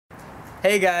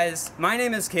Hey guys, my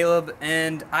name is Caleb,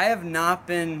 and I have not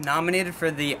been nominated for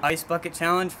the Ice Bucket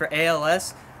Challenge for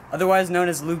ALS, otherwise known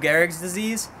as Lou Gehrig's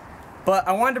disease, but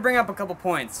I wanted to bring up a couple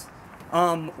points.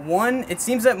 One, it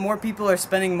seems that more people are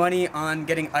spending money on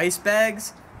getting ice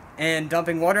bags and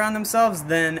dumping water on themselves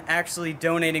than actually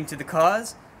donating to the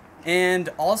cause. And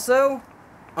also,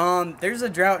 there's a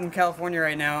drought in California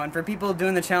right now, and for people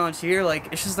doing the challenge here,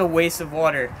 it's just a waste of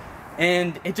water.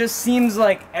 And it just seems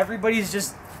like everybody's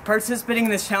just participating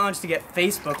in this challenge to get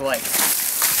Facebook likes.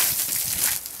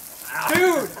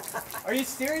 Dude, are you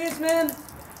serious, man?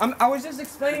 I was just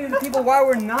explaining to people why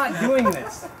we're not doing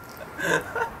this.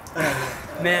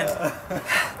 Man,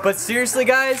 but seriously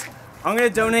guys, I'm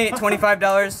gonna donate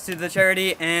 $25 to the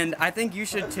charity, and I think you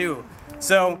should too.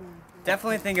 So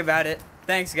definitely think about it.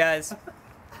 Thanks guys.